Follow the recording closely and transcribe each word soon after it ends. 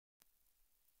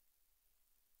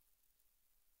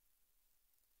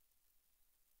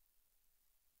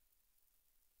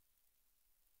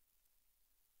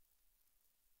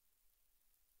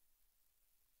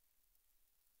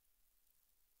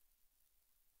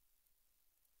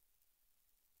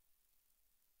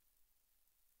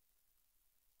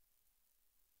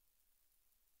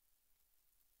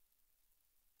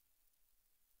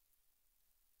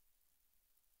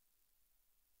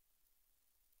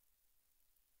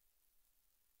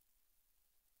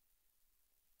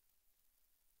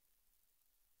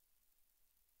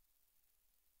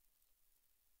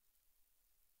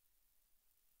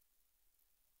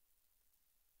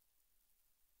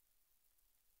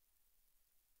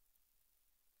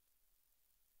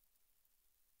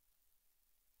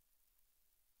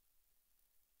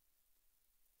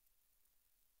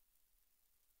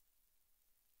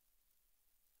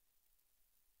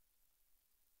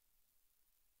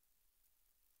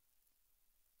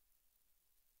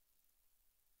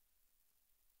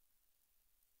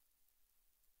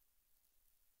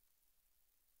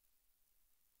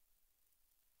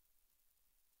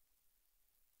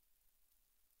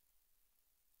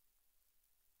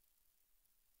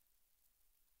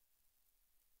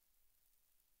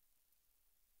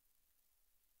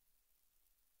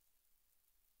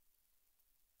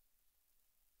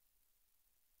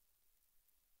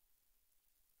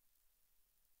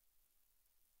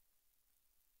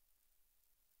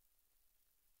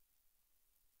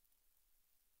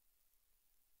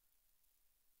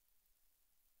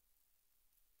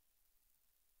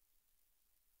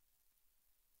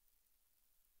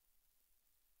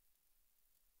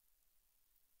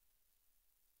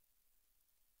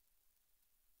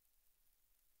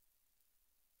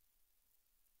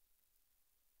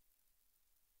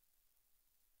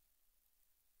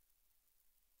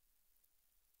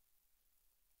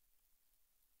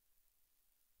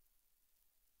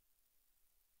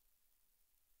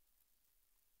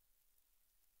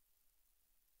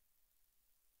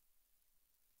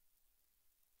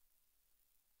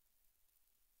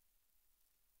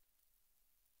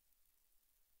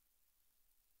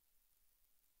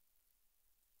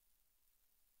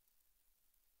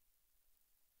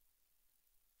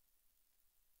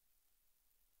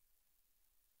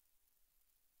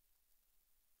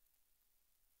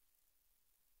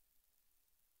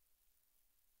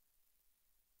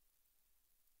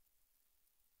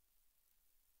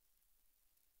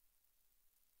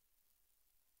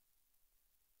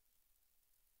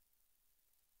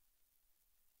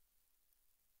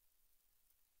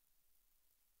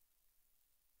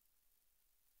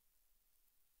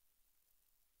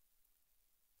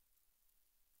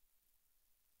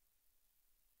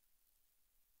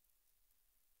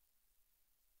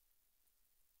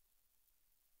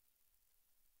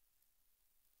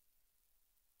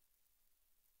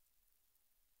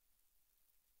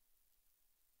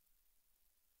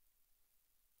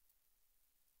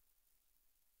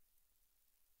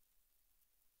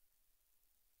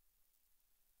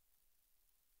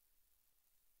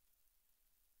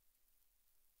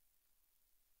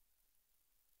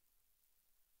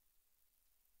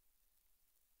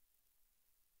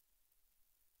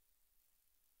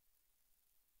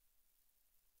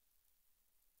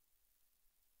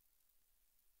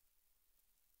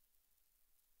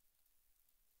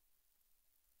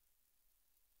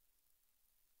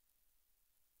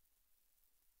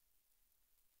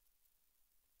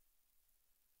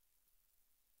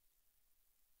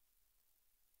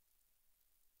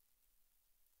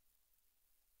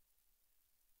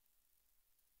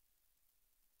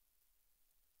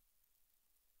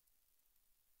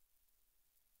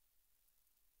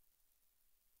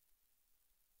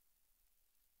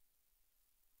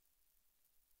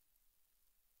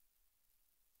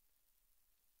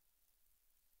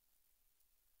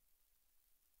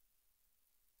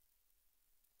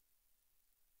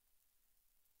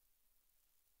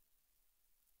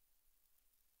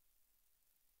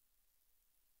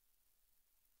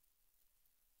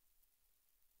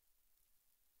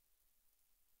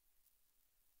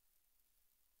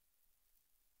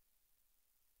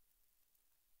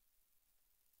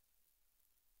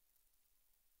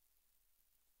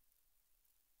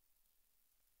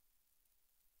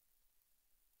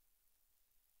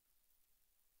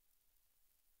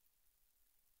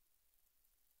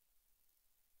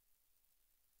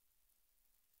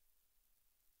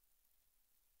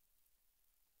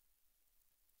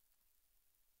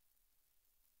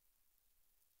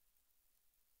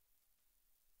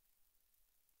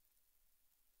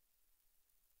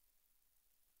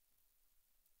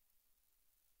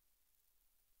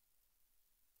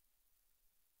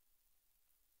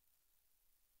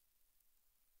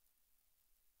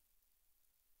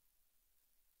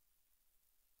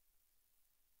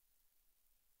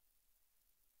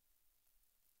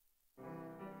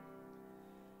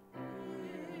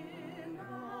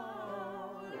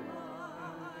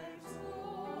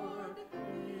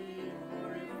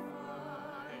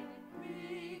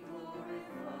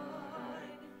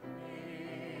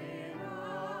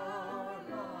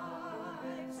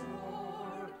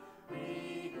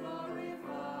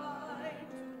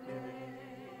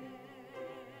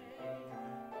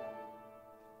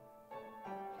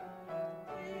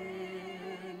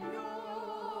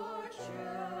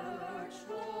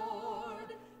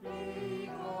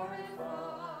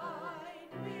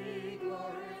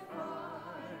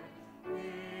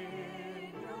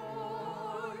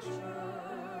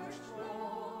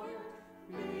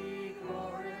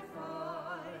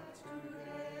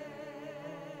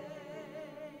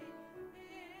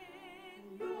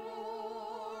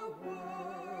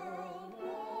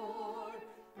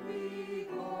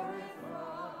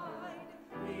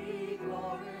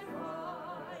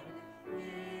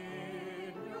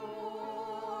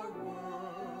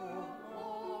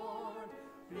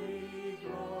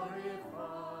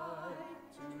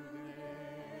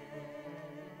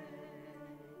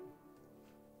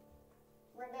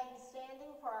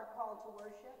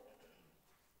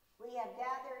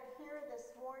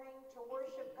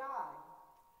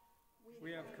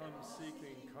We have come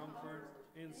seeking comfort,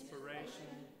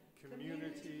 inspiration,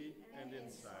 community, and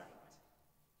insight.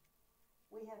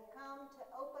 We have come to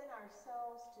open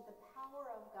ourselves to the power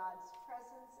of God's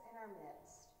presence in our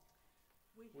midst.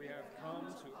 We have come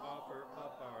to offer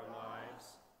up our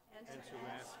lives and to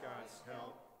ask God's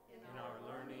help in our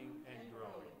learning and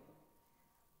growing.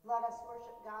 Let us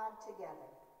worship God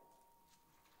together.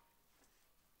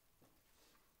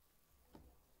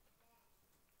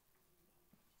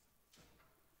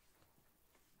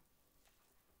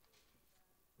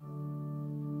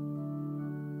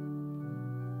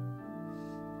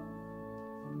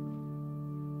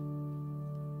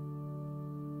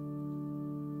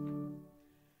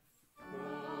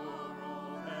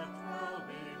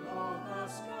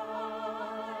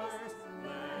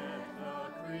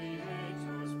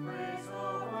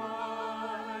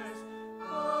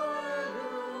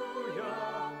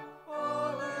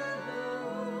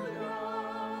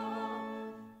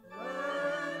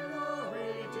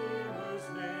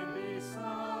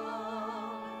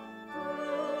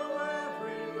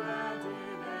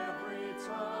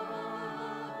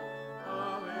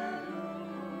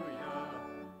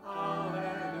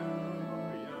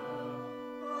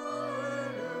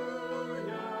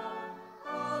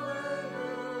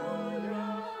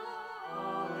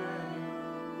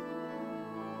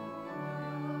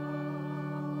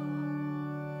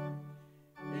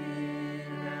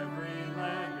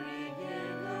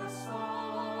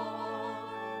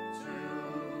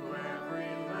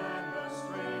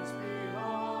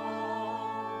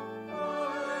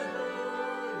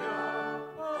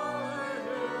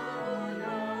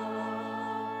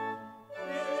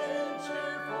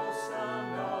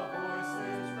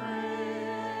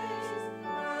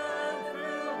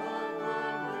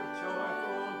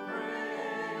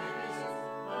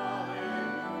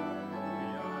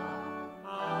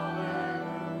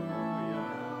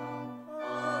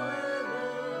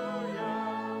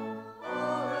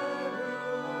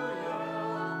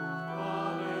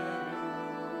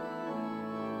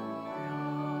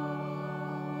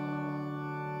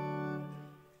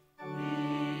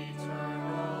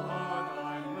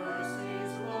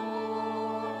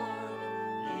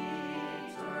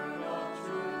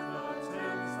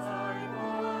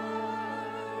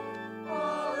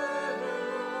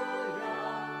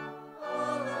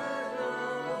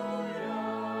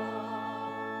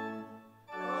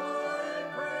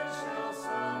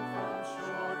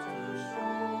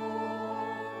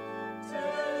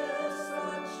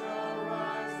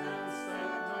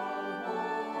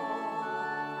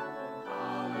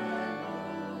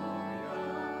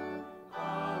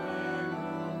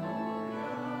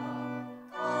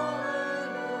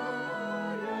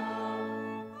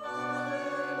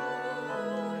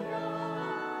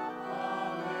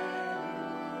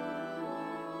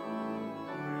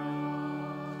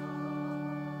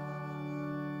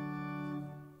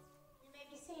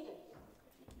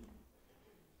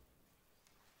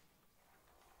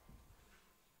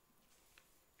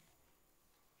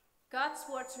 God's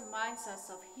word reminds us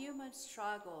of human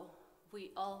struggle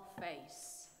we all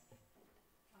face.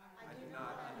 I do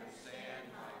not understand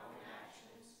my own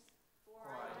actions, for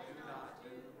I do not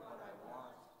do what I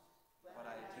want, but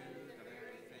I do the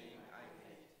very thing I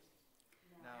hate.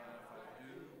 Now if I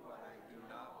do what I do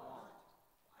not want,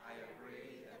 I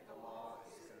agree that the law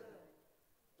is good.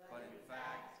 But in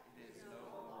fact, it is no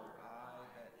longer I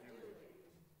that do it,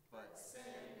 but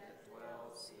sin that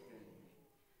dwells within me.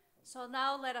 So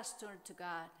now let us turn to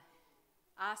God,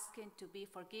 asking to be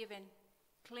forgiven,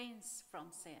 cleansed from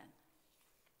sin.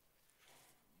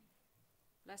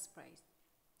 Let's pray.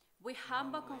 We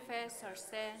humbly confess our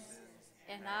sins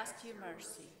and ask you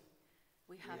mercy.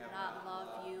 We have not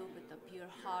loved you with a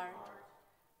pure heart,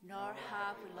 nor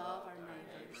have we loved our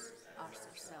neighbors as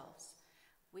ourselves.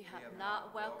 We have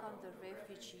not welcomed the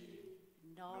refugee,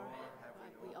 nor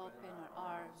have we opened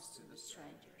our arms to the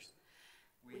strangers.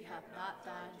 We have not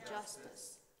done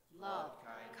justice, love,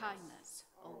 kindness,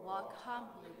 or walked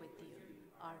humbly with you,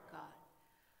 our God.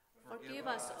 Forgive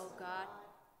us, O God.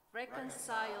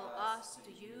 Reconcile us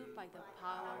to you by the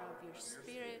power of your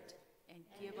Spirit, and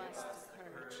give us the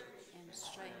courage and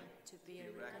strength to be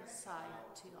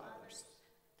reconciled to others.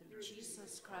 Through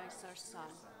Jesus Christ, our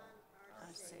Son,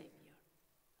 our Savior.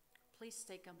 Please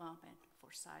take a moment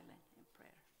for silence and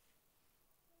prayer.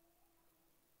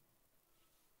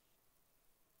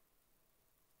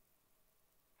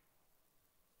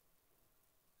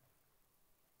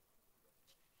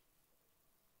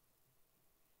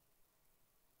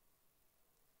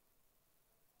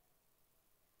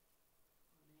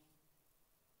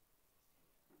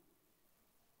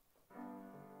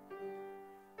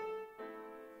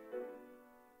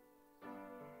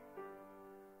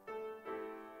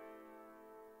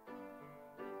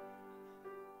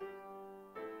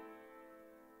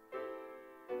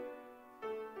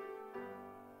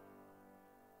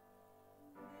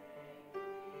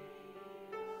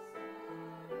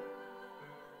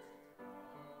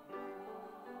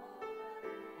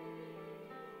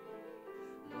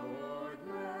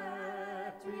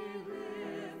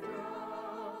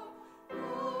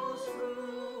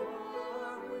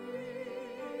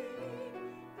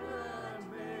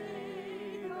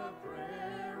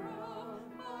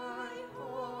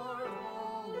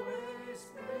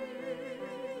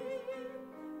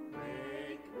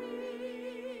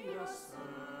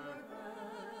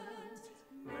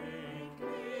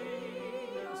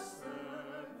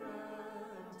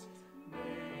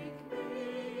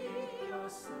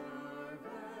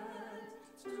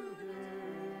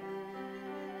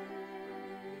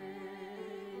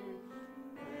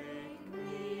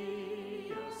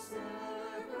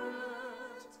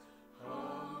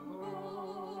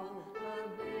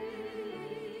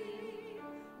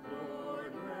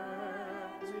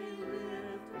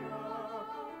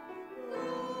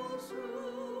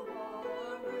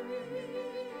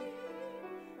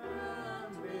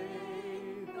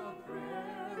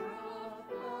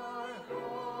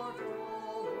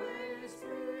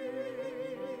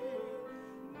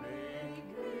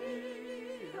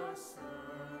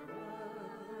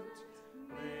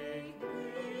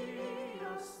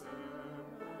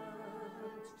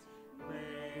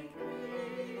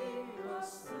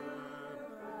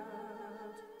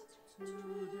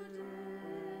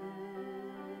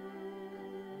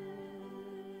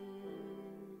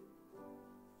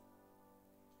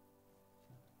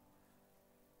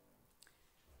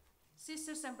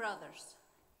 Sisters and brothers,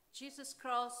 Jesus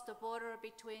crossed the border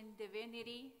between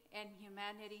divinity and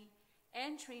humanity,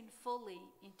 entering fully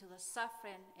into the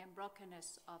suffering and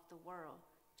brokenness of the world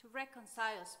to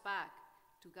reconcile us back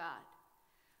to God.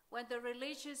 When the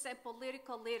religious and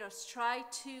political leaders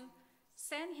tried to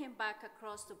send him back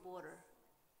across the border,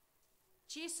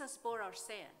 Jesus bore our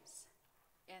sins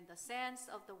and the sins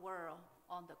of the world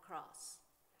on the cross.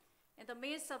 In the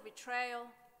midst of betrayal,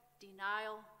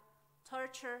 denial,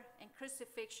 torture, and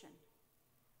crucifixion,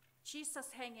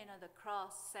 Jesus hanging on the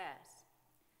cross says,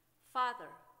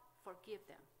 "Father, forgive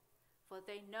them, for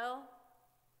they know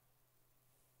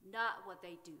not what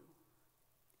they do."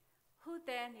 Who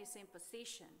then is in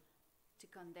position to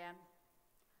condemn?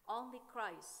 Only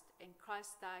Christ, and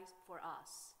Christ died for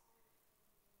us.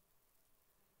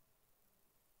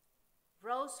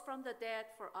 Rose from the dead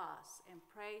for us and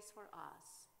prays for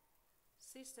us.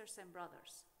 Sisters and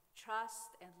brothers,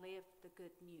 trust and live the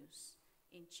good news.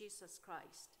 In Jesus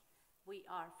Christ, we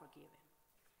are forgiven.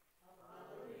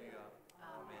 Hallelujah.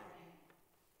 Amen.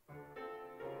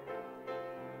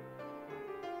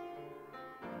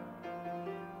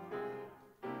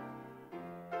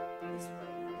 This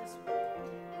way, this way,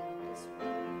 this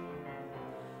way.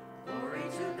 Glory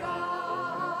to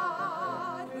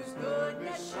God, whose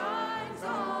goodness shines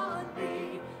on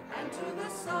me, and to the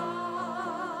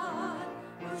Son,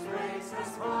 whose grace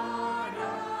has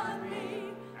pardoned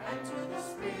me, and to the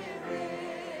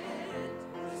Spirit,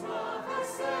 whose love has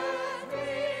set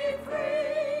me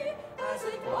free, as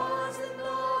it was in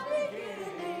the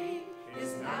beginning,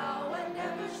 is now, and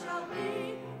ever shall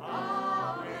be.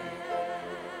 Amen.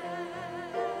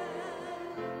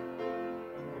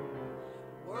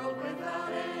 World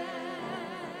without end,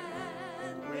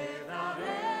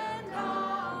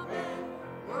 amen.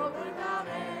 World without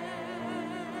end,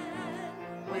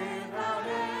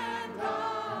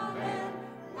 amen.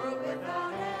 World without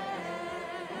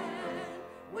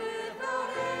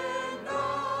end,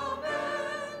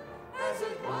 amen. As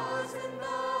it was in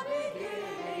the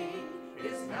beginning,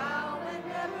 is now,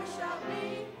 and ever shall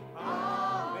be.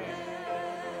 Amen.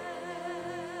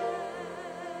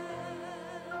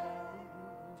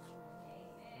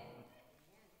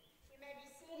 You may be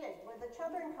seated. Would the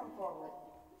children come forward?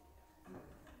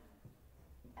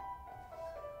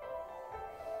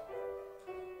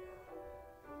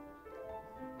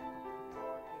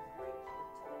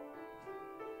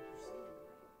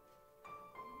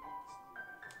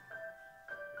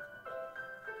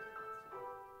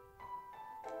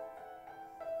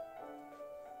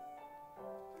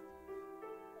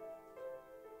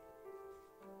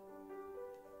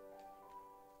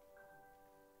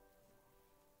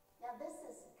 Now this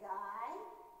is Guy,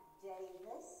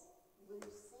 Davis,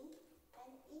 Lucy,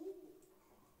 and Evie.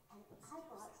 And I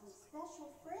brought some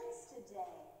special friends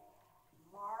today,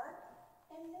 Mark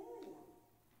and Miriam.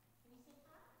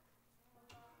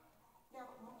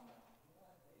 Now,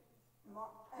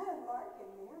 Mark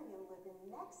and Miriam live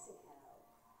in Mexico.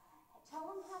 Tell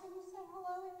them, how do you say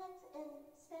hello in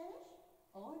Spanish?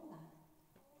 Hola.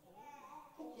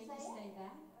 Can you Can you say say it?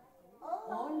 that?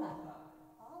 Hola. Hola.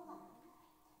 Hola.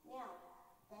 Now,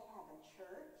 they have a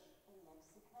church in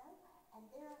Mexico, and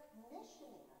they're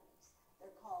missionaries.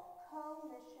 They're called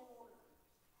co-mission workers.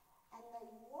 And they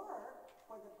work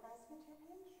for the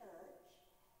Presbyterian Church,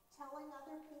 telling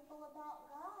other people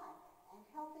about God and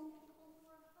helping people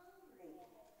who are hungry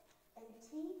and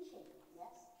teaching.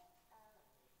 Yes?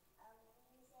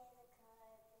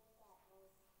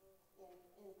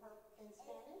 In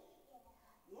Spanish?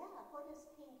 Yeah, what is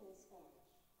pink in Spanish?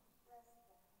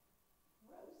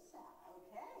 Rosa.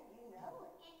 Okay, you know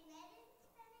it. And red in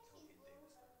Spanish is blue.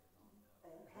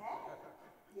 Okay.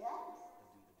 Yes.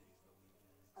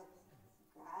 Okay.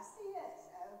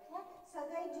 Gracias. Okay. So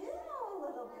they do know a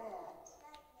little bit.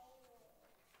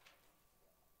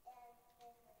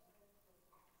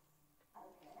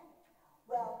 Okay.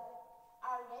 Well,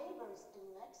 our neighbors in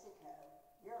Mexico,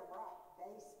 you're right,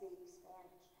 they speak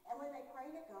Spanish. And when they pray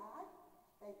to God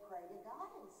in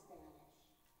Spanish.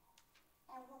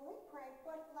 And when we pray,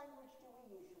 what language do we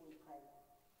usually pray?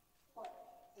 What?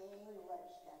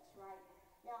 English, that's right.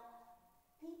 Now,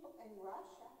 people in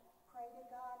Russia pray to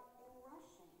God in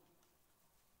Russian.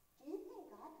 Do you think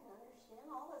God can understand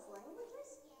all those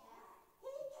languages? Yeah.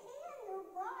 He can, you're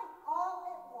right. All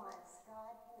at once,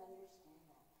 God can understand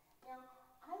that. Now,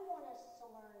 I want us to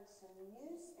learn some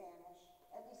new Spanish,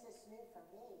 at least it's new for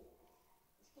me.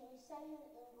 Can you say in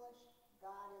English,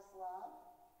 God is love?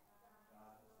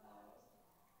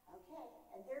 Okay,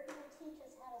 and they're going to teach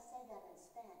us how to say that in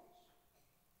Spanish.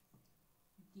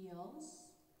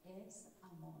 Dios es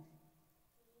amor.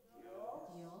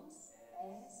 Dios Dios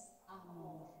es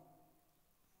amor.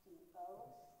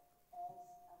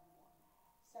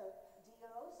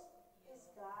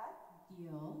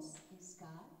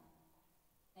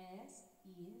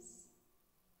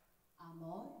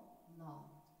 Amor, love.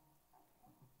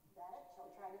 Got it? Shall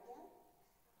we try it again?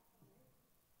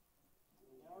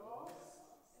 Dios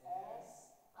es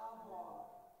amor.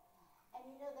 And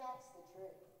you know that's the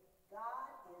truth.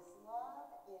 God is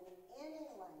love in any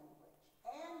language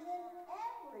and in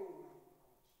every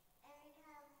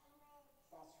language.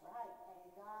 That's right. And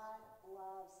God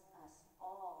loves us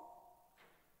all.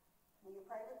 Will you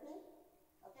pray with me?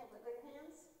 Okay, wiggle your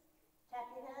hands. Tap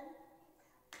your head.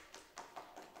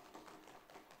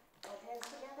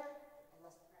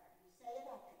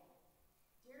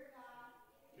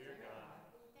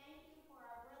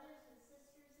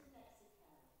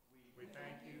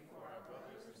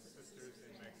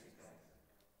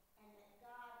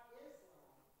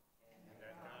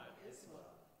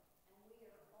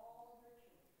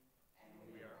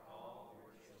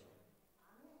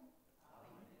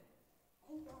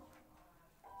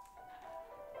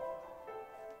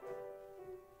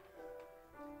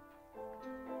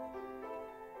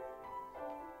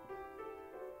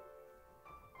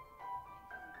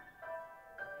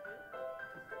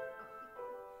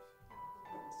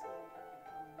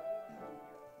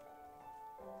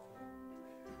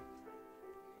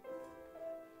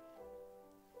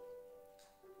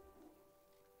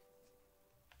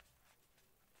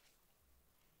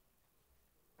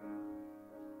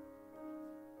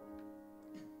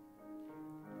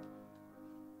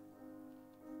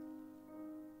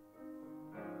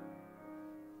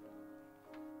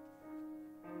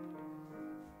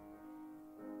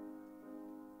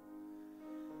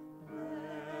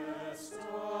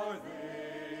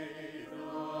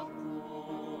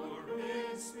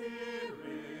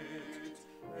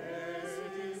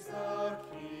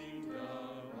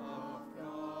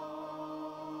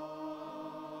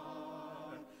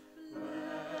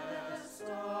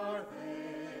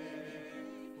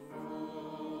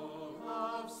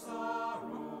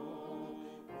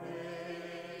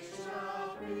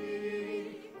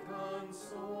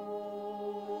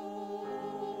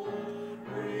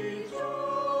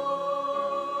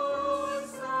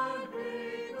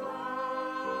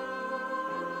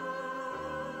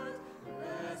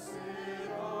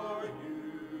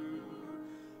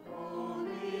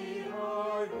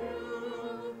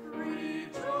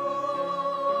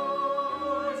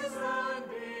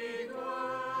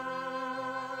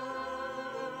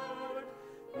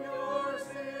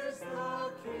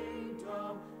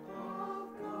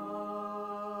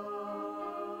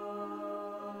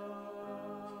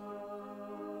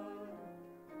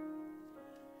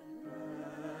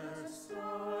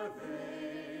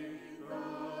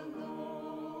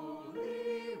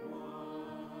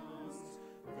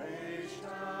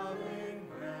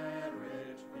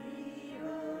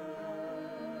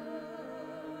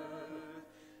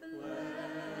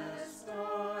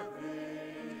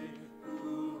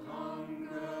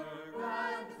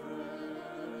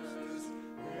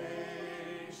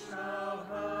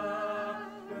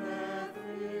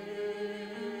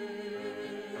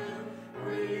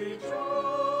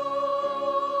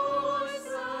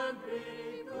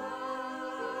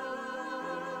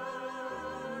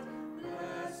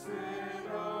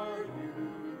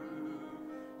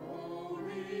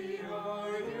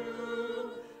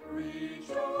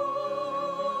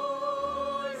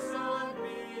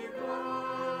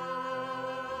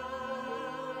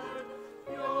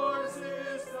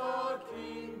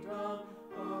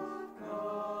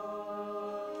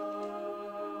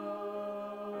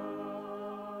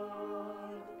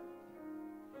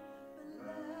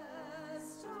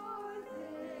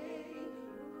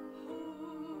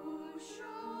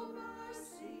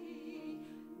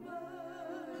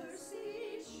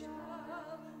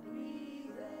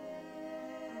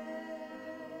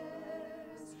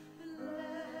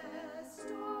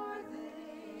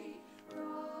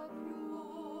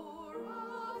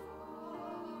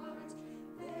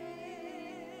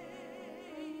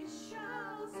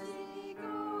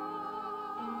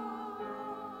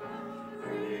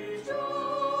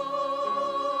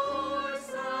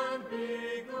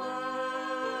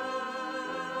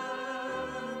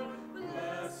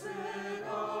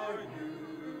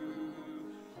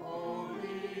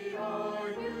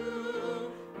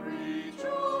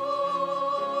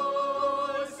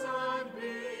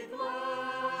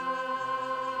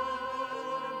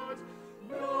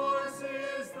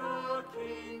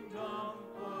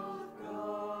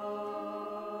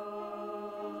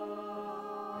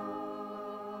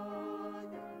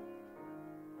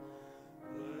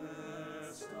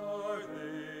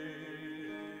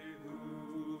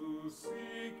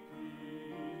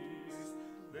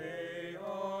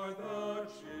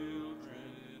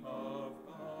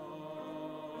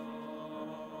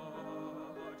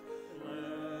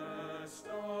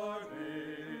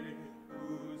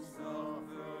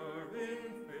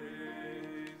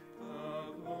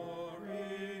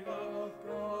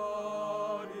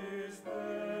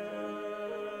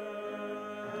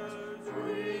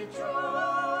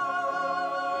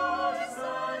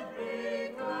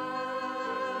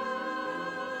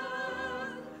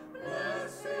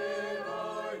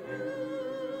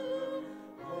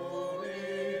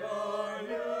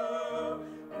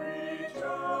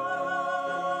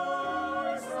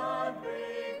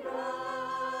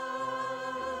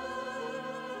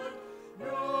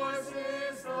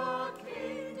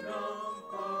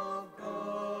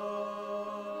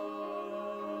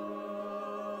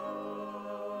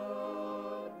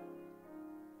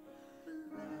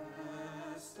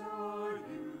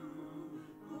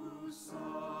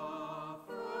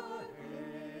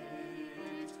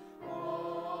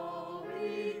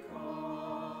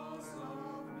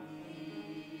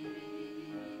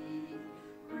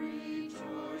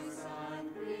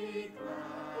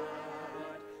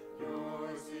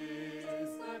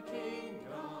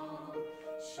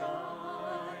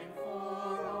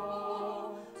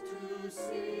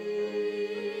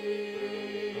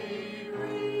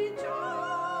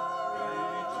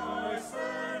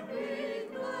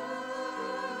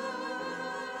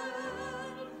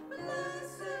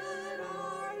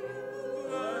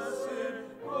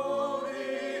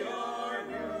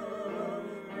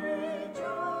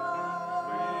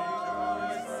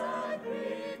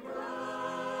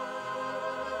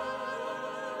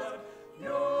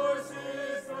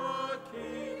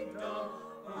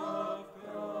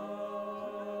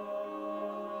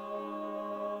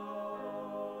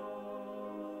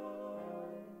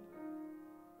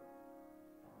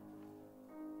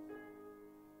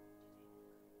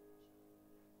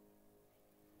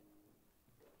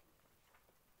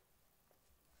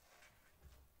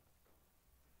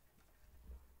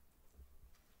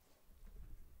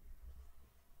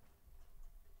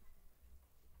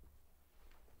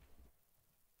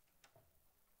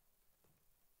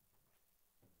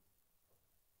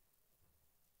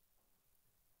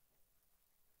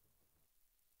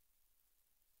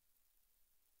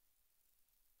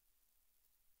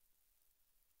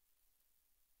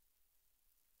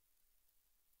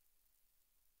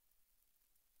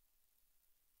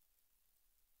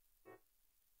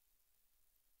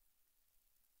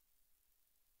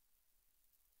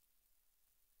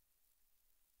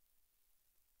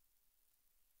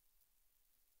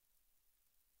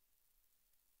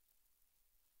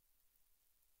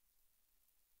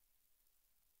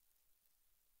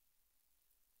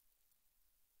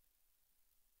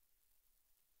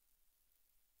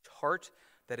 heart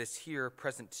that is here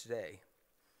present today.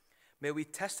 May we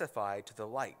testify to the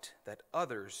light that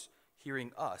others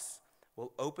hearing us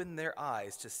will open their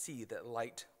eyes to see that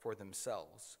light for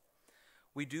themselves.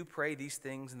 We do pray these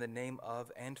things in the name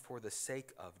of and for the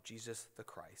sake of Jesus the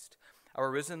Christ, our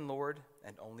risen Lord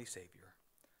and only Savior.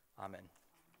 Amen.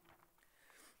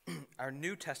 Our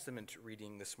New Testament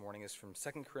reading this morning is from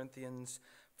 2 Corinthians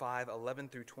 5:11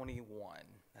 through 21.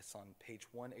 That's on page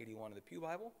 181 of the Pew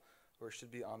Bible, or it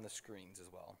should be on the screens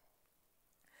as well.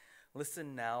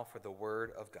 Listen now for the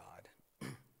word of God.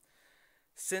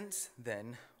 Since,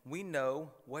 then, we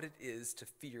know what it is to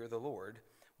fear the Lord,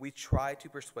 we try to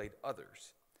persuade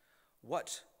others.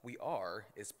 What we are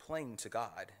is plain to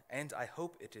God, and I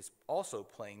hope it is also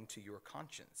plain to your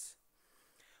conscience.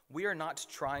 We are not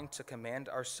trying to command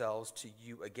ourselves to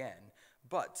you again,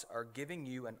 but are giving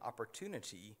you an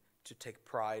opportunity to take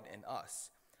pride in us,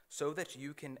 so that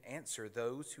you can answer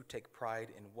those who take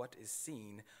pride in what is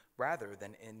seen rather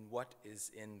than in what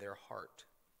is in their heart.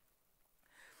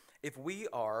 If we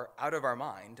are out of our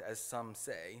mind, as some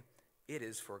say, it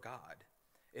is for God.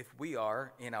 If we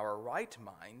are in our right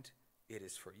mind, it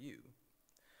is for you.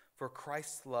 For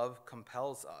Christ's love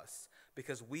compels us,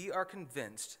 because we are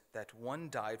convinced that one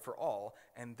died for all,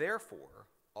 and therefore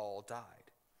all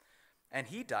died. And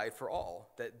he died for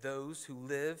all, that those who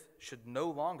live should no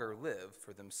longer live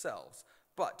for themselves,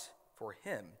 but for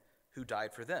him who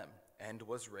died for them and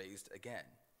was raised again.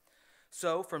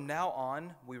 So from now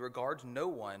on, we regard no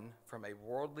one from a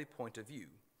worldly point of view.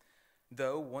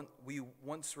 Though we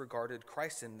once regarded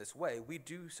Christ in this way, we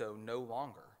do so no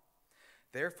longer.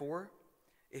 Therefore,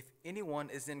 if anyone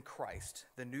is in Christ,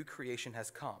 the new creation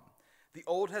has come. The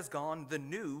old has gone, the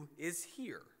new is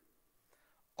here.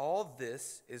 All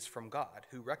this is from God,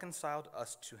 who reconciled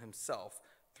us to himself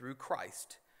through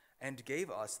Christ and gave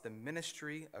us the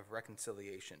ministry of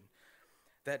reconciliation,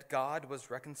 that God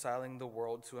was reconciling the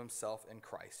world to himself in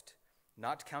Christ,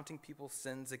 not counting people's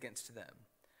sins against them,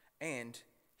 and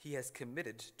he has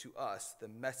committed to us the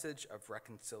message of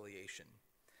reconciliation.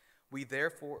 We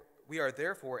are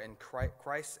therefore in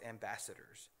Christ's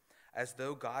ambassadors, as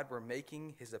though God were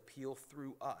making his appeal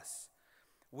through us.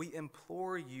 We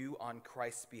implore you on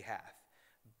Christ's behalf,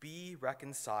 be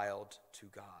reconciled to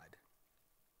God.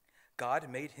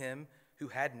 God made him who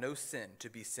had no sin to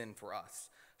be sin for us,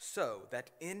 so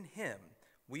that in him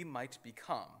we might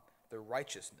become the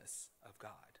righteousness of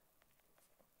God.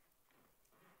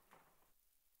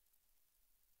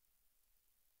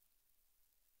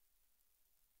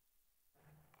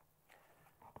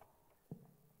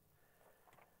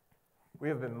 We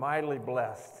have been mightily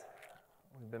blessed.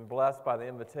 We've been blessed by the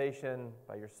invitation,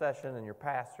 by your session and your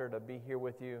pastor to be here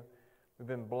with you. We've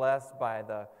been blessed by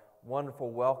the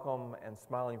wonderful welcome and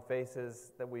smiling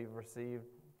faces that we've received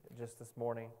just this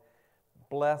morning.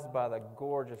 Blessed by the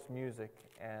gorgeous music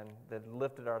and that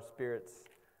lifted our spirits.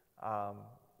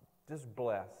 Just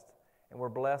blessed. And we're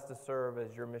blessed to serve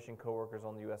as your mission co-workers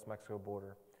on the U.S.-Mexico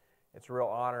border. It's a real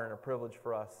honor and a privilege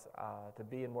for us to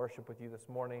be in worship with you this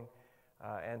morning.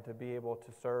 And to be able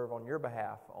to serve on your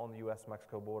behalf on the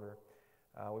U.S.-Mexico border.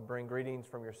 We bring greetings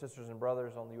from your sisters and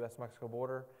brothers on the U.S.-Mexico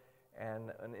border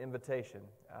and an invitation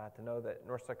to know that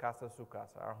Nuestra Casa es su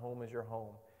casa, our home is your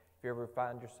home. If you ever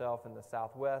find yourself in the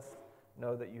Southwest,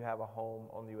 know that you have a home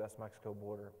on the U.S.-Mexico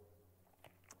border.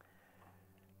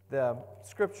 The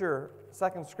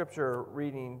second scripture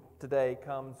reading today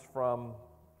comes from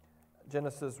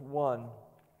Genesis 1.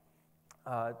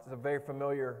 It's a very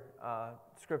familiar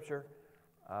scripture.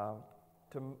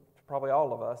 To probably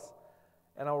all of us,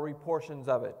 and I'll read portions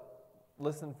of it.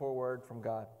 Listen for a word from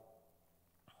God.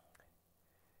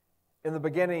 In the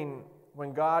beginning,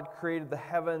 when God created the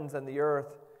heavens and the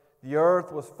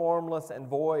earth was formless and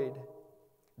void.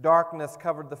 Darkness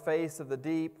covered the face of the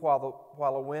deep,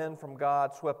 while a wind from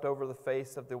God swept over the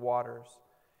face of the waters.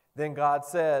 Then God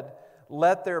said,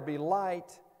 "Let there be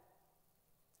light,"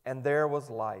 and there was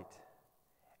light.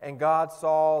 And God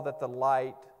saw that the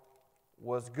light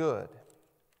was good.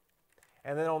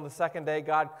 And then on the second day,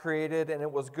 God created, and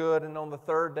it was good. And on the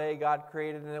third day, God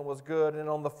created, and it was good. And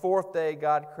on the fourth day,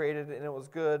 God created, and it was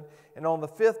good. And on the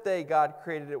fifth day, God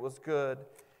created, it was good.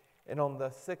 And on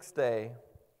the sixth day,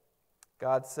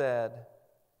 God said,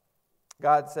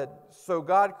 so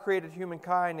God created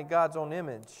humankind in God's own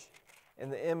image.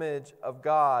 In the image of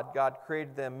God, God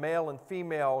created them. Male and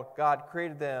female, God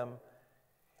created them.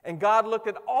 And God looked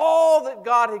at all that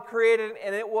God had created,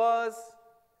 and it was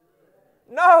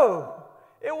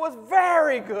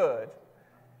very good.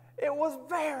 It was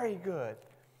very good.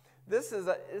 This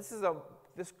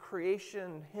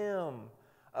creation hymn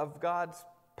of God's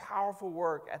powerful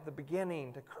work at the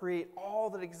beginning to create all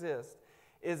that exists.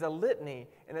 is a litany,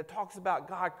 and it talks about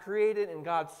God created, and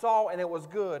God saw, and it was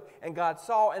good, and God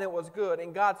saw, and it was good,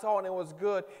 and God saw, and it was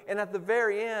good. And at the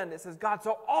very end, it says God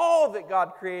saw all that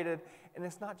God created, and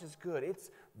it's not just good,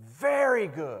 it's very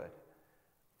good.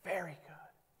 Very good.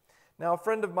 Now, a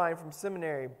friend of mine from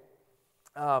seminary,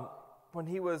 when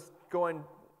he was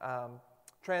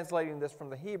translating this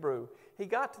from the Hebrew, he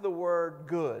got to the word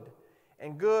good,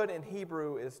 and good in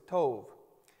Hebrew is tov.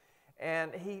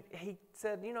 And he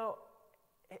said, now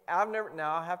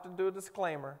I have to do a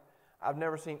disclaimer, I've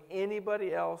never seen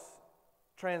anybody else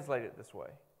translate it this way.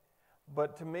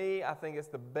 But to me, I think it's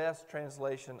the best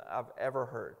translation I've ever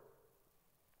heard.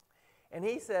 And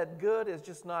he said, good is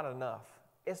just not enough.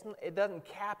 It doesn't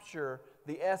capture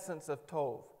the essence of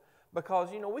tov. Because,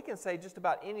 we can say just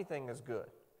about anything is good.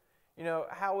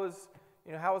 How was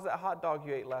that hot dog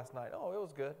you ate last night? Oh, it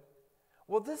was good.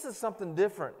 Well, this is something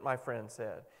different, my friend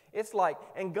said. It's like,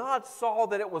 and God saw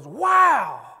that it was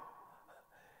wow.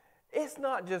 It's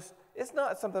not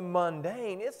something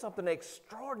mundane. It's something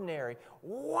extraordinary.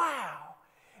 Wow.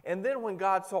 And then when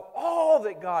God saw all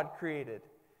that God created,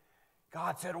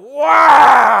 God said,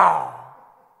 wow.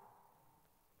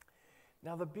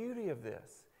 Now, the beauty of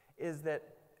this is that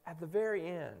at the very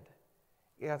end,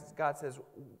 God says,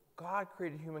 God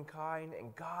created humankind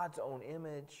in God's own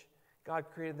image. God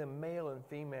created them male and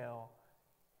female.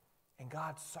 And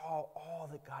God saw all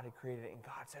that God had created, and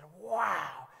God said,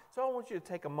 wow. So I want you to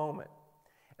take a moment,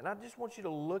 and I just want you to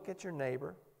look at your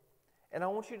neighbor, and I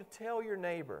want you to tell your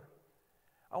neighbor,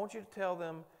 I want you to tell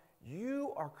them,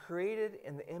 you are created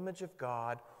in the image of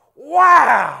God.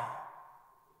 Wow!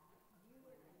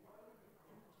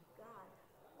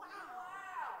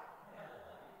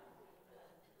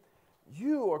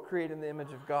 You are created in the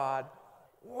image of God.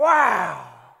 Wow!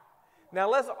 Now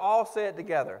let's all say it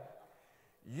together.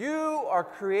 You are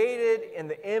created in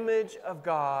the image of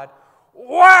God.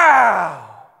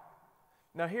 Wow!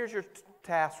 Now here's your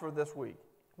task for this week.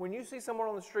 When you see someone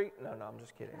on the street, no, I'm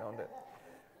just kidding. Don't do it.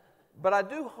 But I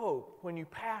do hope when you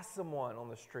pass someone on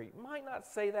the street, you might not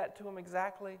say that to them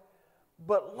exactly,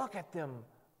 but look at them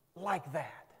like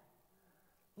that.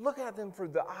 Look at them through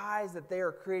the eyes that they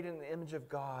are created in the image of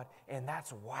God, and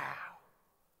that's wow.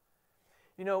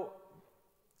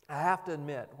 I have to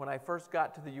admit, when I first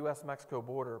got to the U.S.-Mexico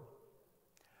border,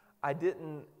 I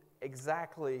didn't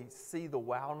exactly see the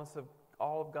wowness of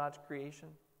all of God's creation.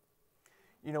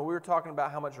 We were talking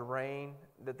about how much rain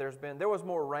that there's been. There was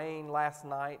more rain last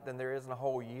night than there is in a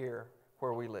whole year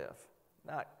where we live.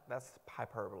 That's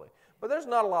hyperbole. But there's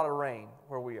not a lot of rain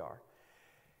where we are.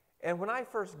 And when I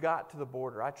first got to the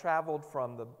border, I traveled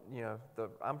from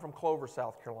I'm from Clover,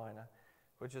 South Carolina,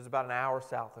 which is about an hour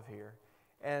south of here.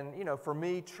 And, for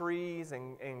me, trees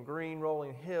and green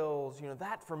rolling hills,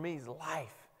 that for me is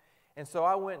life. And so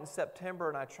I went in September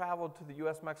and I traveled to the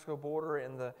U.S.-Mexico border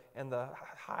in the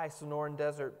high Sonoran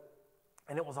Desert,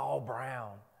 and it was all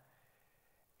brown.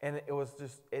 And it was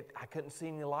I couldn't see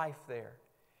any life there.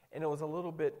 And it was a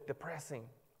little bit depressing.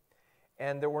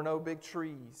 And there were no big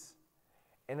trees.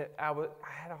 And I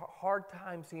had a hard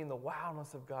time seeing the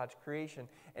wowness of God's creation.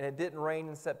 And it didn't rain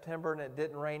in September, and it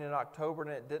didn't rain in October,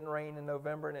 and it didn't rain in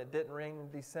November, and it didn't rain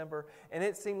in December. And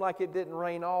it seemed like it didn't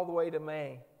rain all the way to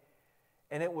May.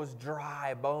 And it was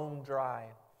dry, bone dry.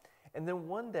 And then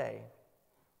one day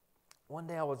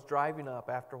I was driving up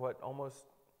after almost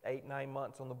 8-9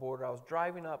 months on the border. I was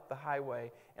driving up the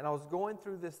highway, and I was going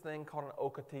through this thing called an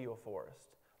ocotillo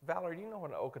forest. Valerie, do you know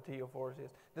what an ocotillo forest is?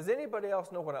 Does anybody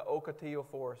else know what an ocotillo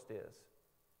forest is?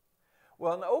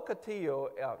 Well, an ocotillo,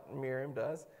 Miriam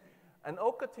does. An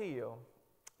ocotillo,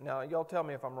 now y'all tell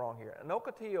me if I'm wrong here. An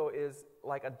ocotillo is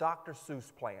like a Dr.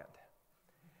 Seuss plant.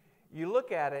 You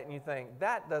look at it and you think,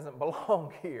 that doesn't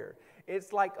belong here.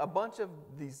 It's like a bunch of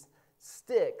these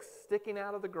sticks sticking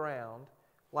out of the ground,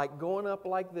 like going up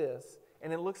like this,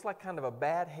 and it looks like kind of a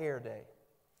bad hair day.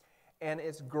 And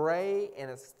it's gray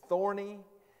and it's thorny.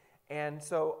 And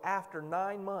so after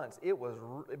 9 months, it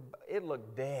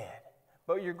looked dead.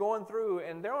 But you're going through,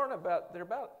 and they're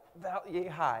about yay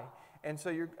high. And so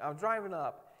I'm driving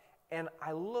up, and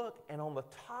I look, and on the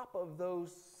top of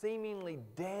those seemingly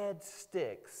dead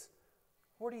sticks,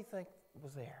 what do you think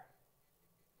was there?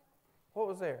 What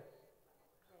was there?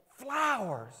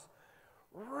 Flowers.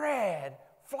 Red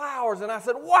flowers. And I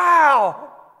said,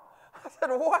 wow! I said,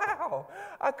 wow!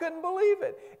 I couldn't believe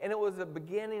it. And it was the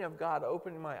beginning of God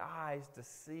opening my eyes to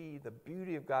see the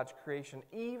beauty of God's creation,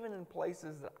 even in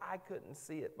places that I couldn't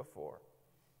see it before.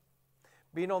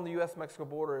 Being on the U.S.-Mexico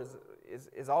border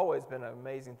is always been an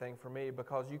amazing thing for me,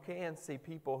 because you can see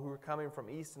people who are coming from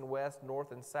east and west,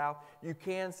 north and south. You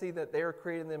can see that they're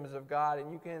created in the image of God,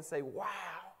 and you can say, wow!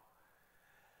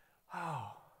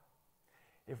 Oh,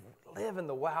 if we live in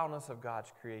the wildness of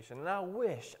God's creation. And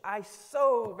I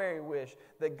so very wish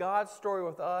that God's story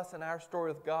with us and our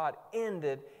story with God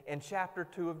ended in chapter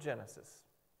 2 of Genesis.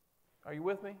 Are you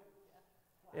with me?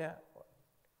 Yeah.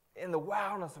 In the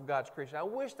wildness of God's creation. I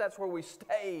wish that's where we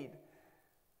stayed.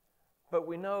 But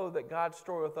we know that God's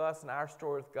story with us and our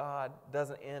story with God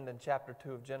doesn't end in chapter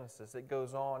 2 of Genesis. It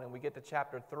goes on and we get to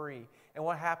chapter 3. And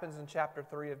what happens in chapter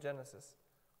 3 of Genesis?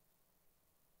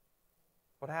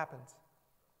 What happens?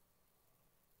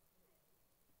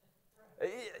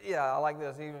 Yeah, I like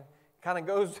this. He kind of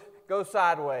goes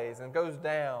sideways and goes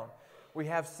down. We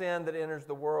have sin that enters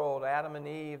the world. Adam and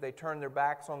Eve, they turn their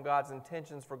backs on God's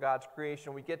intentions for God's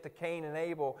creation. We get to Cain and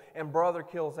Abel, and brother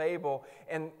kills Abel.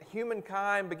 And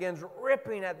humankind begins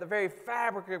ripping at the very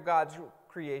fabric of God's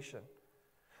creation.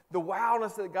 The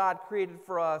wildness that God created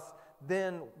for us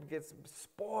then gets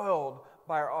spoiled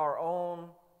by our own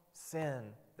sin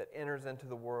that enters into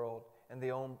the world and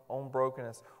the own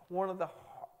brokenness. One of the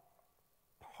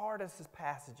hardest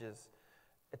passages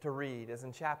to read is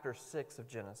in chapter 6 of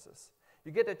Genesis.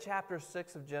 You get to chapter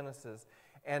 6 of Genesis,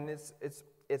 and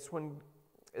it's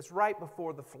right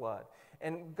before the flood.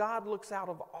 And God looks out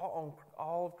of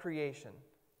all of creation.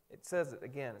 It says it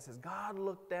again. It says, God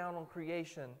looked down on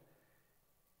creation,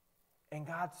 and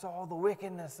God saw the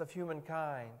wickedness of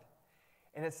humankind.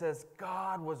 And it says,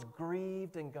 God was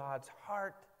grieved in God's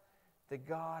heart that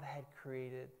God had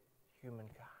created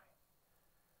humankind.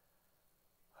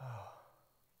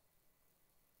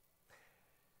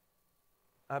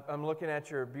 I'm looking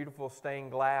at your beautiful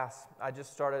stained glass. I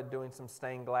just started doing some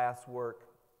stained glass work.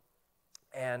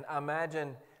 And I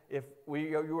imagine if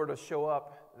you were to show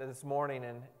up this morning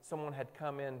and someone had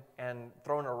come in and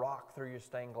thrown a rock through your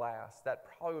stained glass, that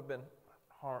probably would have been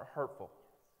hurtful.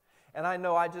 And I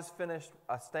know I just finished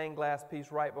a stained glass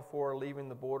piece right before leaving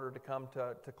the border to come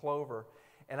to Clover.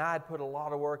 And I had put a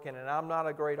lot of work in it. And I'm not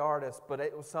a great artist, but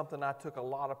it was something I took a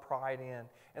lot of pride in.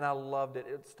 And I loved it.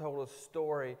 It's told a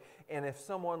story. And if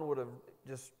someone would have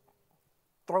just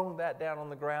thrown that down on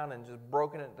the ground and just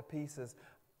broken it to pieces,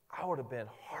 I would have been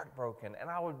heartbroken. And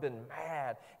I would have been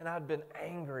mad. And I would have been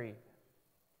angry.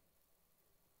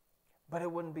 But it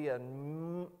wouldn't be a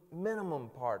minimum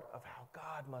part of how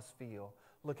God must feel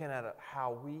looking at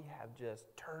how we have just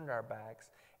turned our backs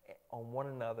on one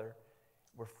another.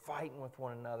 We're fighting with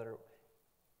one another,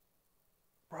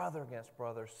 brother against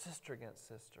brother, sister against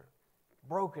sister,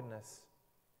 brokenness,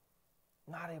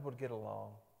 not able to get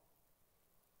along,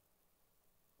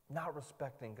 not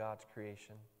respecting God's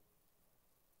creation,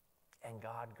 and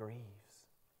God grieves.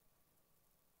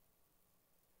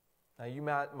 Now you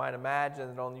might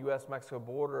imagine that on the U.S.-Mexico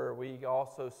border, we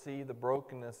also see the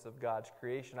brokenness of God's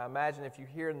creation. I imagine if you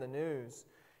hear in the news,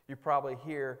 you probably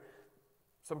hear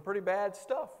some pretty bad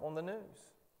stuff on the news.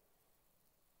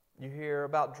 You hear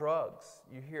about drugs.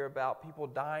 You hear about people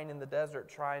dying in the desert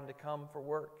trying to come for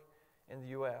work in the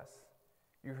U.S.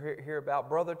 You hear about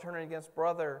brother turning against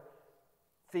brother,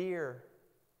 fear,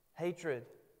 hatred.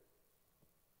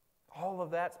 All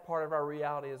of that's part of our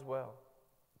reality as well.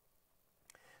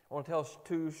 I want to tell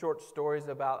 2 short stories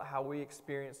about how we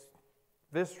experience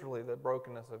viscerally the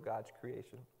brokenness of God's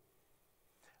creation.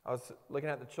 I was looking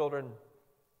at the children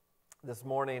this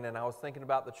morning, and I was thinking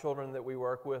about the children that we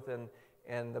work with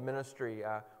in the ministry.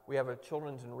 We have a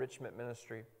children's enrichment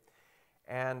ministry.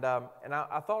 And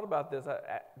I thought about this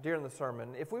during the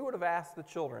sermon. If we would have asked the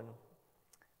children,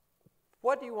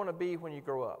 what do you want to be when you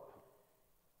grow up?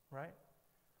 Right?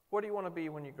 What do you want to be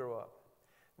when you grow up?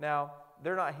 Now,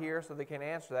 they're not here, so they can't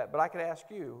answer that, but I could ask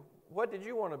you, what did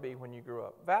you want to be when you grew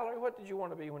up? Valerie, what did you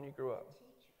want to be when you grew up?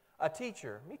 A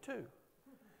teacher. Me too.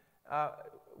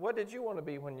 What did you want to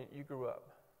be when you grew up?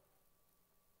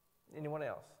 Anyone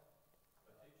else?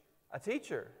 A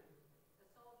teacher.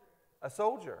 A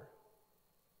soldier.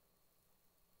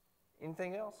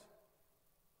 Anything else?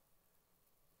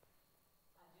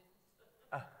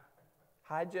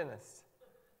 Hygienist.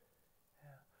 Yeah.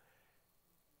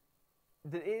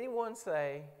 Did anyone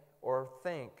say or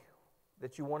think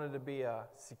that you wanted to be a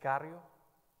sicario,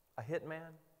 a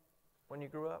hitman, when you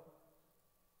grew up?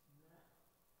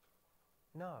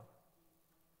 No.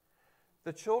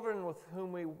 The children with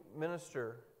whom we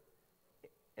minister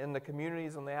in the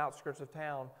communities on the outskirts of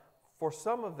town, for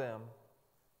some of them,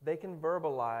 they can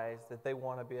verbalize that they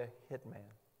want to be a hitman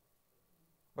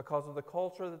because of the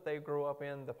culture that they grew up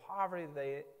in, the poverty that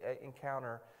they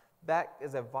encounter. That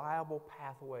is a viable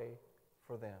pathway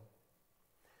for them.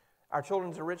 Our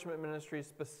children's enrichment ministry is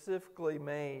specifically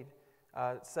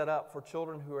set up for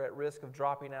children who are at risk of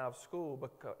dropping out of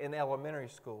school in elementary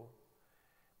school.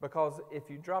 Because if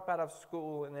you drop out of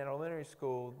school in elementary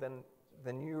school, then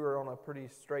then you are on a pretty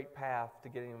straight path to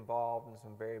getting involved in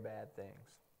some very bad things.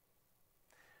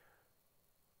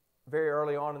 Very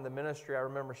early on in the ministry, I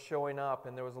remember showing up,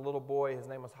 and there was a little boy. His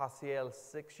name was Hasiel,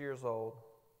 6 years old.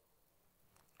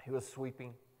 He was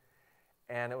sweeping,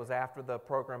 and it was after the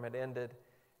program had ended.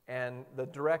 And the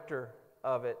director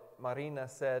of it, Marina,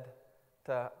 said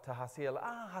to Hasiel,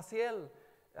 Hasiel,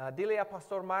 dile a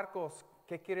Pastor Marcos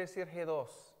que quiere decir G2.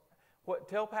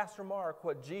 Tell Pastor Mark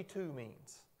what G2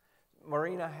 means.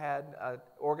 Marina had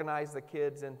organized the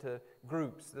kids into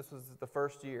groups. This was the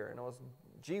first year, and it was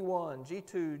G1,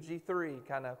 G2, G3,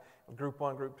 kind of group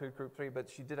 1, group 2, group 3, but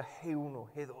she did a G1,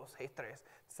 G2, G3,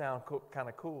 sound kind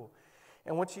of cool.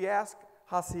 And when she asked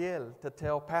Hasiel to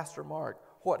tell Pastor Mark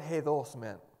what G2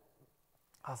 meant,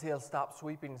 Hasiel stopped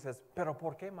sweeping and says, Pero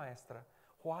por qué, maestra?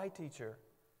 Why, teacher?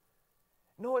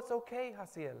 No, it's okay,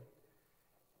 Hasiel.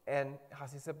 And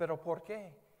Hasiel said, Pero por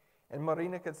qué? And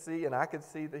Marina could see, and I could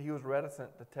see that he was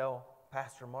reticent to tell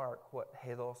Pastor Mark what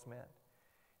G2 meant.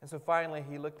 And so finally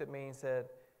he looked at me and said,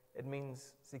 it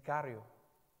means sicario.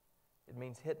 It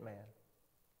means hitman.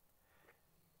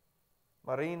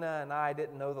 Marina and I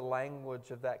didn't know the language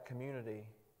of that community.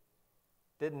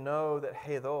 Didn't know that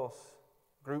G2,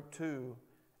 group 2,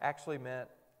 actually meant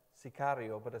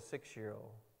sicario, but a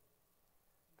 6-year-old.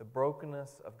 The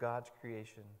brokenness of God's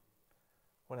creation.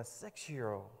 When a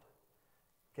 6-year-old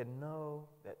can know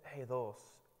that G2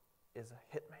 is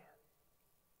a hitman.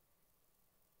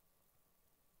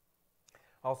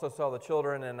 I also saw the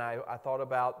children, and I thought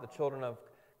about the children of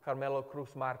Carmelo Cruz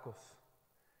Marcos.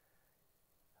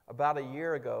 About a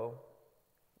year ago,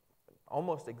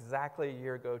 almost exactly a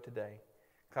year ago today,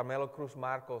 Carmelo Cruz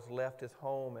Marcos left his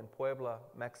home in Puebla,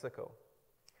 Mexico.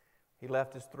 He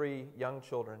left his 3 young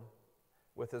children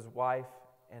with his wife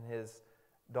and his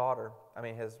daughter,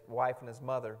 his wife and his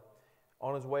mother,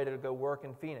 on his way to go work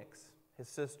in Phoenix. His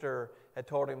sister had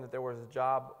told him that there was a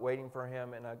job waiting for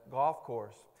him in a golf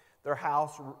course. Their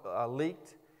house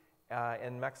leaked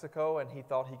in Mexico, and he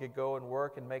thought he could go and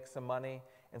work and make some money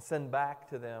and send back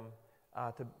to them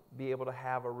to be able to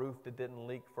have a roof that didn't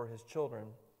leak for his children.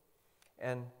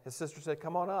 And his sister said,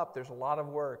 come on up, there's a lot of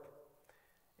work.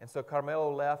 And so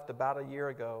Carmelo left about a year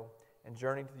ago and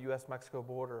journeyed to the U.S.-Mexico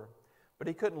border. But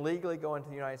he couldn't legally go into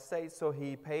the United States, so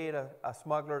he paid a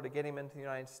smuggler to get him into the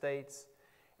United States.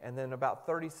 And then about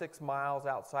 36 miles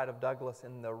outside of Douglas,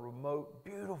 in the remote,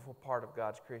 beautiful part of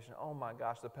God's creation, oh my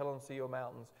gosh, the Peloncillo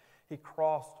Mountains, he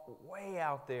crossed way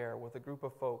out there with a group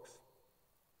of folks.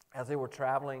 As they were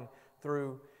traveling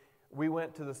through, we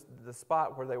went to the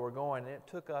spot where they were going, and it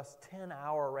took us a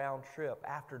 10-hour round trip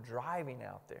after driving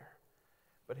out there.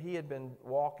 But he had been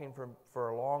walking for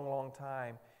a long, long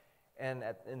time, and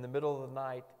in the middle of the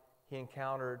night, he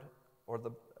encountered,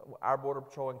 our Border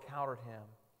Patrol encountered him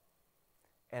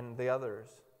and the others,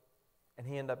 and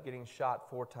he ended up getting shot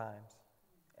 4 times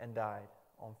and died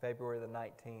on February the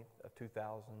 19th of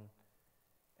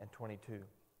 2022.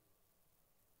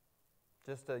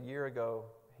 Just a year ago,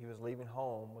 he was leaving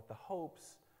home with the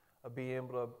hopes of being able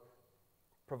to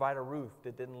provide a roof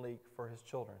that didn't leak for his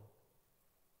children.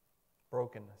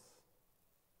 Brokenness,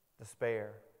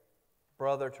 despair,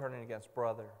 brother turning against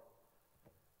brother.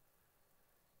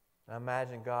 And I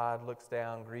imagine God looks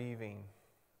down grieving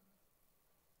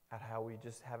at how we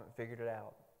just haven't figured it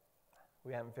out.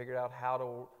 We haven't figured out how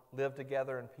to live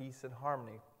together in peace and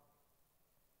harmony.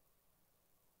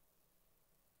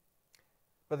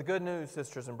 But the good news,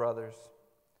 sisters and brothers,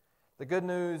 the good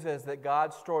news is that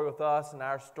God's story with us and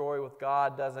our story with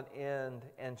God doesn't end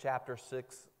in chapter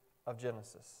 6 of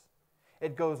Genesis.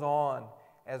 It goes on,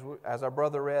 as our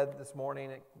brother read this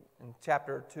morning in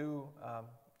chapter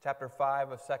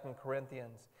 5 of 2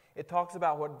 Corinthians. It talks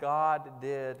about what God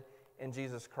did in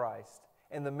Jesus Christ.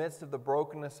 In the midst of the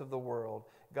brokenness of the world,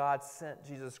 God sent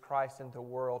Jesus Christ into the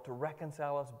world to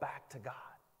reconcile us back to God.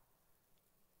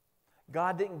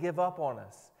 God didn't give up on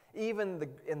us. Even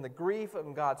in the grief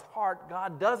of God's heart,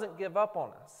 God doesn't give up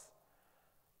on us.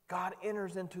 God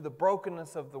enters into the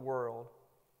brokenness of the world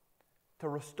to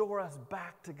restore us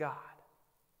back to God,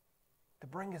 to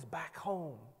bring us back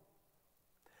home.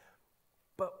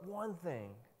 But one thing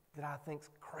that I think is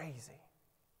crazy,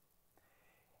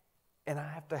 and I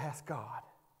have to ask God,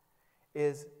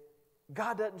 is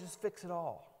God doesn't just fix it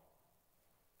all.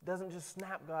 Doesn't just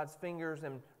snap God's fingers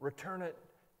and return it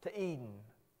to Eden.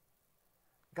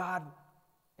 God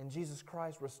in Jesus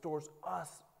Christ restores us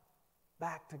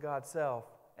back to God's self.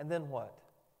 And then what?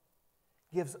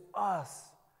 Gives us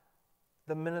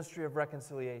the ministry of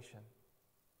reconciliation.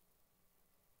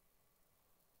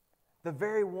 The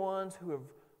very ones who have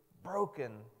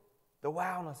broken the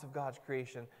wowness of God's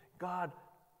creation, God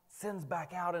sends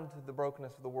back out into the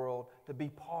brokenness of the world to be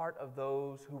part of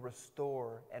those who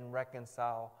restore and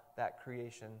reconcile that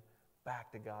creation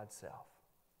back to God's self.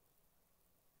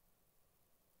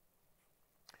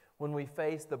 When we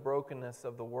face the brokenness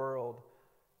of the world,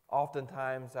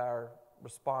 oftentimes our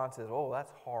response is, oh,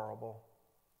 that's horrible.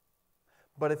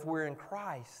 But if we're in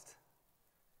Christ,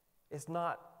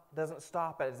 doesn't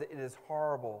stop as it is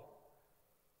horrible.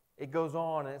 It goes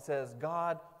on and it says,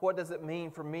 God, what does it mean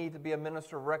for me to be a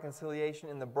minister of reconciliation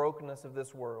in the brokenness of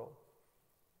this world?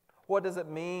 What does it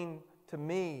mean to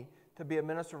me to be a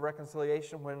minister of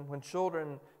reconciliation when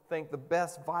children think the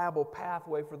best viable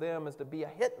pathway for them is to be a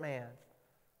hitman?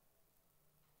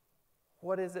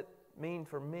 What does it mean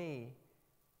for me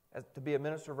to be a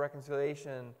minister of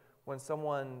reconciliation when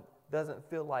someone doesn't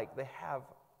feel like they have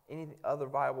any other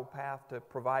viable path to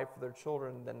provide for their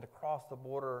children than to cross the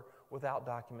border without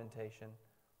documentation?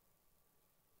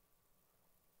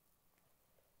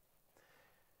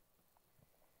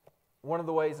 One of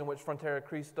the ways in which Frontera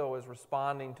Cristo is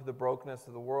responding to the brokenness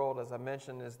of the world, as I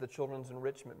mentioned, is the Children's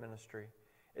Enrichment Ministry.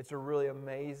 It's a really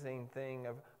amazing thing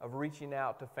of reaching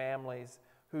out to families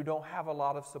who don't have a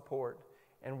lot of support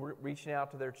and reaching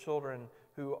out to their children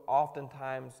who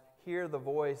oftentimes hear the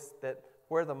voice that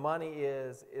where the money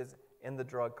is in the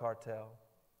drug cartel.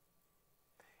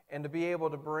 And to be able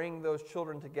to bring those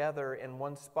children together in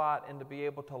one spot and to be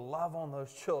able to love on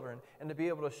those children and to be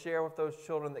able to share with those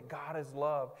children that God is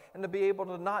love and to be able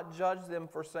to not judge them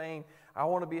for saying, I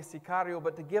want to be a sicario,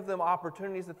 but to give them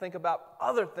opportunities to think about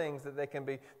other things that they can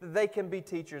be. That they can be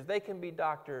teachers, they can be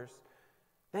doctors,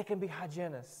 they can be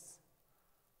hygienists.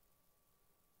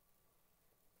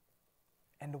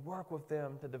 And to work with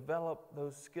them to develop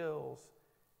those skills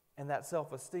and that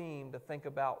self-esteem to think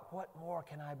about what more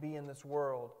can I be in this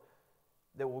world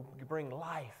that will bring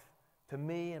life to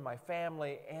me and my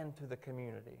family and to the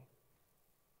community.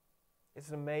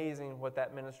 It's amazing what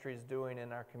that ministry is doing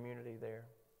in our community there.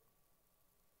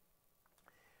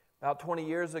 About 20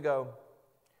 years ago,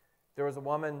 there was a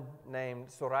woman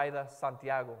named Zoraida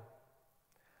Santiago.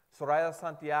 Zoraida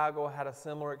Santiago had a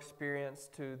similar experience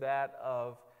to that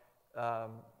of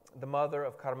the mother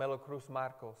of Carmelo Cruz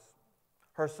Marcos.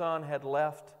 Her son had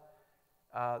left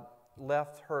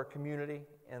her community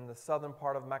in the southern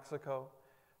part of Mexico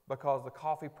because the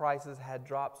coffee prices had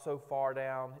dropped so far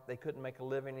down they couldn't make a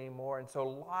living anymore. And so a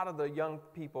lot of the young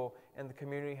people in the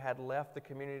community had left the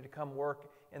community to come work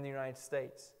in the United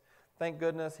States. Thank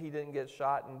goodness he didn't get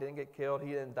shot and didn't get killed. He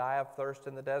didn't die of thirst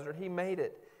in the desert. He made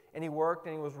it. And he worked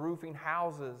and he was roofing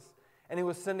houses. And he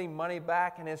was sending money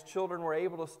back, and his children were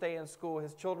able to stay in school.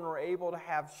 His children were able to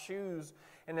have shoes,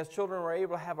 and his children were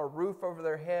able to have a roof over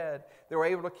their head. They were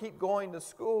able to keep going to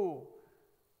school.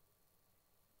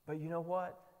 But you know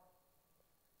what?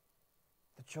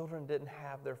 The children didn't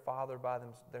have their father by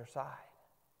their side.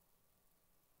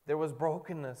 There was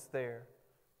brokenness there.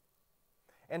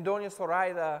 And Doña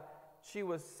Zoraida, she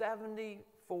was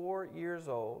 74 years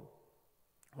old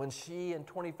when she and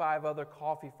 25 other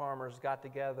coffee farmers got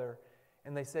together.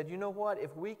 And they said, you know what?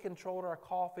 If we controlled our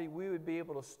coffee, we would be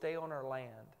able to stay on our land.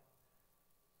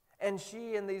 And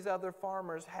she and these other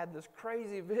farmers had this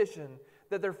crazy vision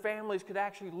that their families could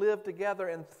actually live together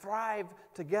and thrive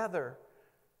together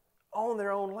on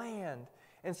their own land.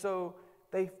 And so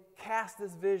they cast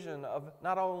this vision of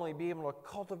not only being able to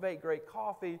cultivate great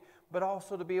coffee, but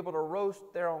also to be able to roast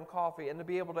their own coffee and to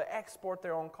be able to export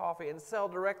their own coffee and sell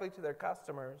directly to their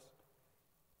customers.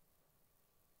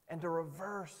 And to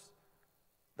reverse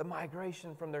the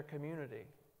migration from their community.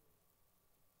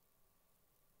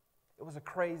 It was a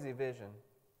crazy vision.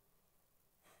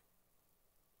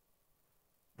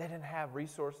 They didn't have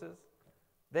resources.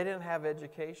 They didn't have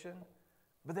education.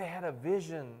 But they had a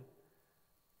vision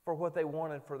for what they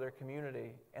wanted for their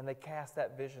community. And they cast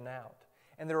that vision out.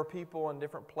 And there were people in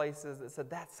different places that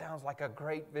said, that sounds like a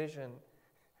great vision.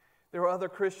 There were other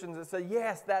Christians that said,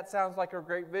 yes, that sounds like a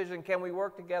great vision. Can we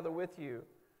work together with you?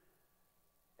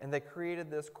 And they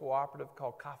created this cooperative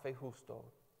called Café Justo,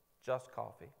 Just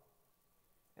Coffee.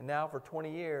 And now for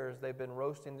 20 years, they've been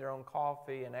roasting their own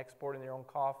coffee and exporting their own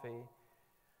coffee.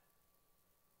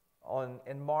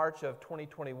 In March of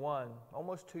 2021,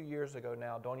 almost 2 years ago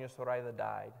now, Doña Zoraida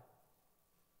died.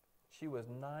 She was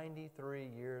 93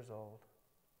 years old.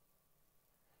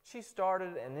 She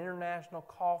started an international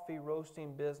coffee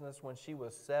roasting business when she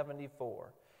was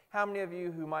 74. How many of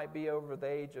you who might be over the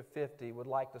age of 50 would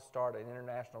like to start an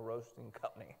international roasting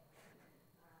company?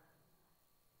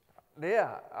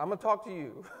 Yeah, I'm going to talk to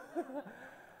you.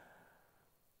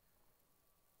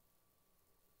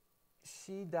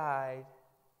 She died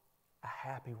a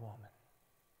happy woman.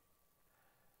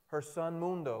 Her son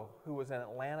Mundo, who was in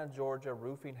Atlanta, Georgia,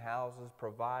 roofing houses,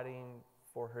 providing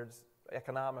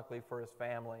economically for his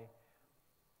family,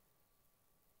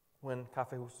 when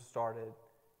Cafe Justo started,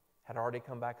 had already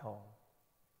come back home.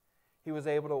 He was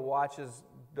able to watch his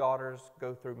daughters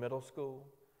go through middle school,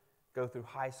 go through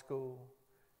high school,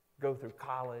 go through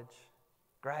college,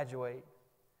 graduate.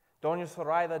 Doña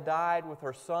Zoraida died with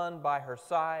her son by her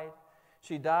side.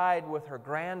 She died with her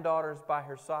granddaughters by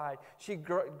her side. She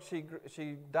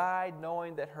died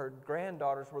knowing that her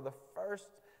granddaughters were the first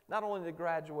not only to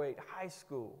graduate high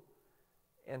school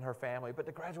in her family, but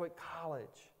to graduate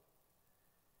college.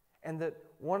 And that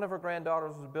one of her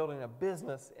granddaughters was building a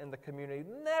business in the community.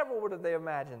 Never would have they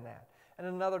imagined that. And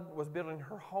another was building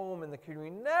her home in the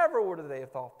community. Never would have they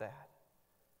have thought that.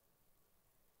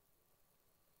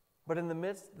 But in the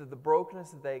midst of the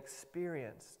brokenness that they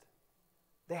experienced,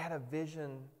 they had a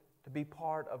vision to be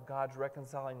part of God's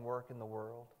reconciling work in the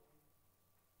world.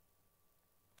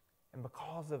 And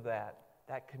because of that,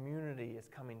 that community is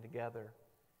coming together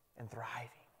and thriving.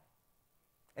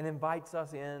 And invites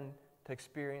us in to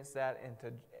experience that and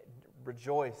to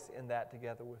rejoice in that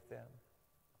together with them.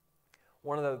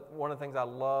 One of the things I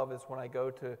love is when I go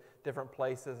to different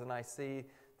places and I see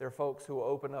there are folks who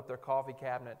open up their coffee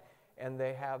cabinet and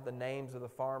they have the names of the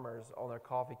farmers on their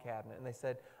coffee cabinet. And they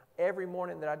said, every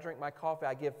morning that I drink my coffee,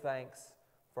 I give thanks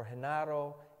for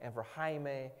Genaro and for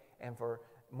Jaime and for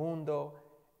Mundo.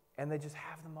 And they just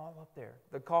have them all up there.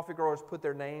 The coffee growers put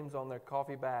their names on their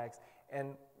coffee bags.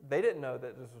 And they didn't know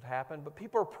that this would happen, but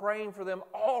people are praying for them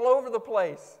all over the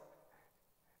place.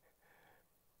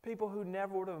 People who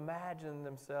never would have imagined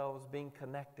themselves being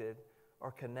connected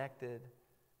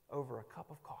over a cup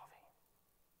of coffee.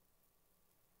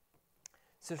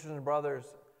 Sisters and brothers,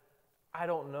 I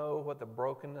don't know what the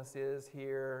brokenness is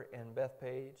here in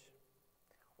Bethpage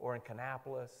or in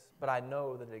Kannapolis, but I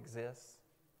know that it exists.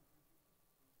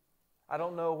 I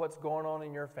don't know what's going on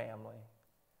in your family,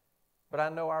 but I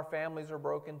know our families are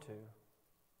broken too.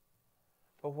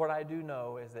 But what I do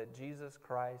know is that Jesus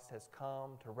Christ has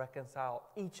come to reconcile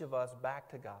each of us back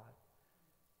to God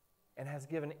and has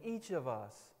given each of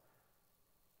us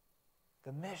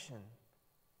the mission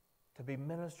to be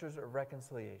ministers of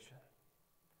reconciliation,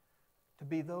 to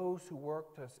be those who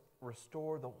work to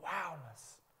restore the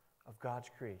wildness of God's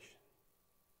creation.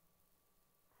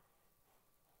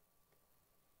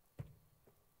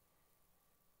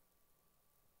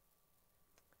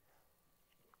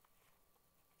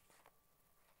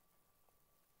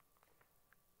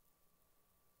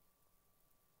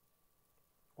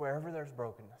 Wherever there's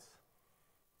brokenness,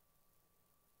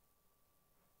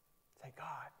 say, God,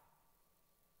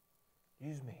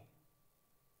 use me.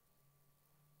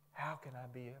 How can I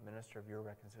be a minister of your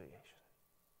reconciliation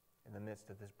in the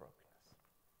midst of this brokenness?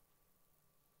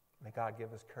 May God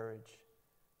give us courage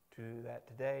to do that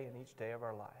today and each day of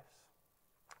our lives.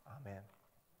 Amen.